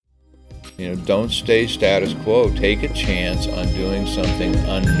Don't stay status quo. Take a chance on doing something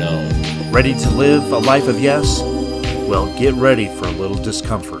unknown. Ready to live a life of yes? Well, get ready for a little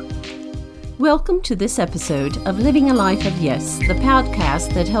discomfort. Welcome to this episode of Living a Life of Yes, the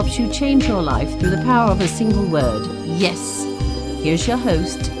podcast that helps you change your life through the power of a single word, yes. Here's your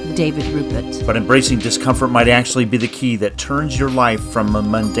host, David Rupert. But embracing discomfort might actually be the key that turns your life from a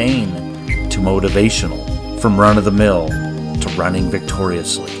mundane to motivational, from run-of-the-mill to running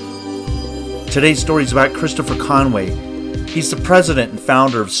victoriously. Today's story is about Christopher Conway. He's the president and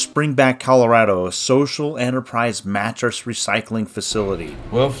founder of Springback, Colorado, a social enterprise mattress recycling facility.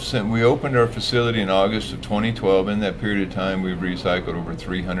 Well, since we opened our facility in August of 2012, in that period of time, we've recycled over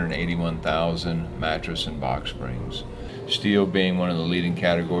 381,000 mattress and box springs. Steel being one of the leading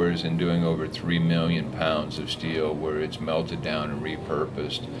categories in doing over 3 million pounds of steel where it's melted down and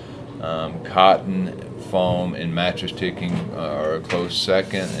repurposed. Cotton, foam, and mattress ticking are a close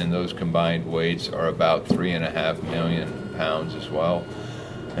second, and those combined weights are about 3.5 million pounds as well.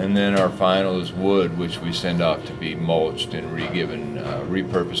 And then our final is wood, which we send off to be mulched and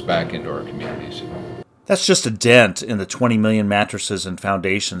repurposed back into our communities. That's just a dent in the 20 million mattresses and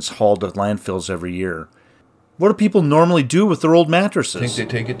foundations hauled to landfills every year. What do people normally do with their old mattresses? I think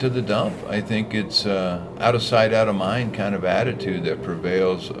they take it to the dump. I think it's out of sight, out of mind kind of attitude that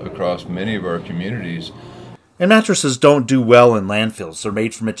prevails across many of our communities. And mattresses don't do well in landfills. They're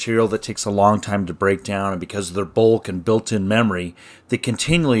made from material that takes a long time to break down, and because of their bulk and built-in memory, they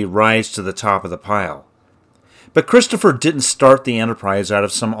continually rise to the top of the pile. But Christopher didn't start the enterprise out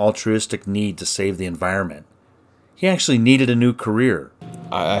of some altruistic need to save the environment. He actually needed a new career.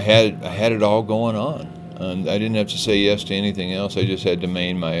 I had it all going on. I didn't have to say yes to anything else. I just had to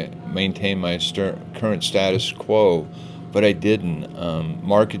maintain my current status quo, but I didn't.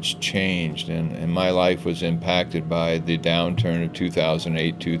 Markets changed, and my life was impacted by the downturn of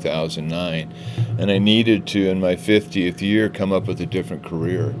 2008, 2009, and I needed to, in my 50th year, come up with a different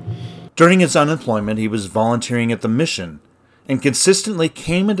career. During his unemployment, he was volunteering at the Mission and consistently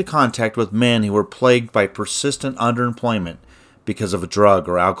came into contact with men who were plagued by persistent underemployment because of a drug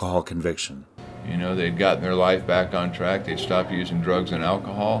or alcohol conviction. They'd gotten their life back on track. They'd stopped using drugs and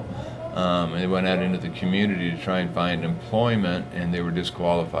alcohol. And they went out into the community to try and find employment, and they were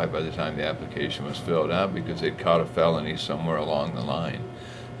disqualified by the time the application was filled out because they'd caught a felony somewhere along the line.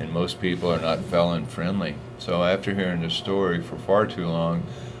 And most people are not felon-friendly. So after hearing this story for far too long,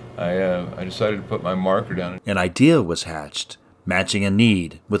 I decided to put my marker down. An idea was hatched, matching a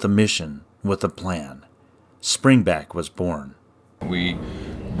need with a mission, with a plan. Springback was born. We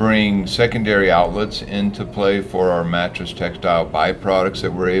bring secondary outlets into play for our mattress textile byproducts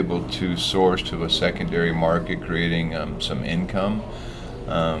that we're able to source to a secondary market, creating some income.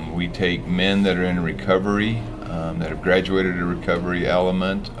 We take men that are in recovery, that have graduated a recovery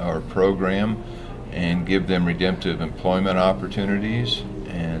element or program, and give them redemptive employment opportunities.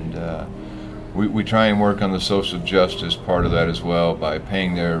 And we try and work on the social justice part of that as well by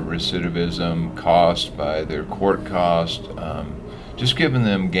paying their recidivism cost, by their court cost, just giving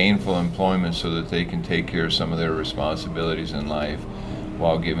them gainful employment so that they can take care of some of their responsibilities in life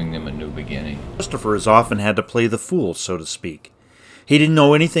while giving them a new beginning. Christopher has often had to play the fool, so to speak. He didn't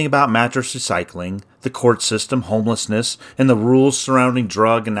know anything about mattress recycling, the court system, homelessness, and the rules surrounding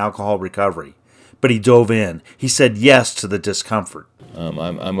drug and alcohol recovery. But he dove in. He said yes to the discomfort.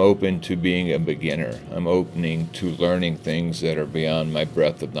 I'm open to being a beginner. I'm opening to learning things that are beyond my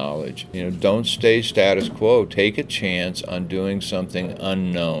breadth of knowledge. Don't stay status quo. Take a chance on doing something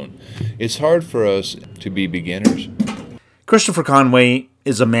unknown. It's hard for us to be beginners. Christopher Conway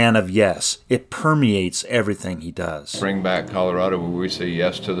is a man of yes. It permeates everything he does. Springback, Colorado, where we say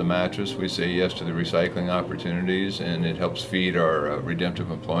yes to the mattress, we say yes to the recycling opportunities, and it helps feed our redemptive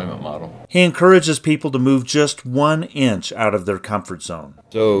employment model. He encourages people to move just 1 inch out of their comfort zone.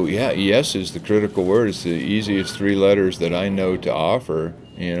 So, yes is the critical word. It's the easiest 3 letters that I know to offer,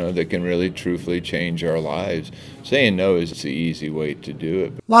 that can really truthfully change our lives. Saying no is the easy way to do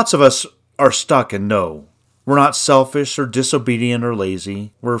it. Lots of us are stuck in no. We're not selfish or disobedient or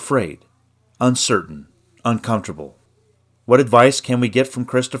lazy. We're afraid, uncertain, uncomfortable. What advice can we get from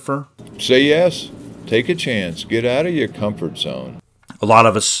Christopher? Say yes. Take a chance. Get out of your comfort zone. A lot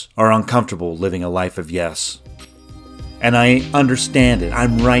of us are uncomfortable living a life of yes. And I understand it.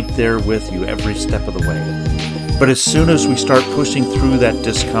 I'm right there with you every step of the way. But as soon as we start pushing through that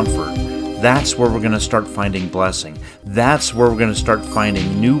discomfort, that's where we're going to start finding blessing. That's where we're going to start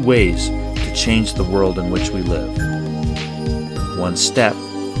finding new ways to change the world in which we live. One step,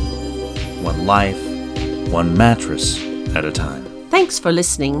 one life, one mattress at a time. Thanks for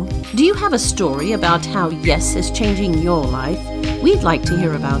listening. Do you have a story about how yes is changing your life? We'd like to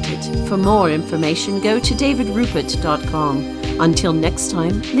hear about it. For more information, go to davidrupert.com. Until next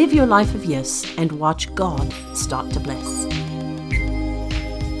time, live your life of yes and watch God start to bless.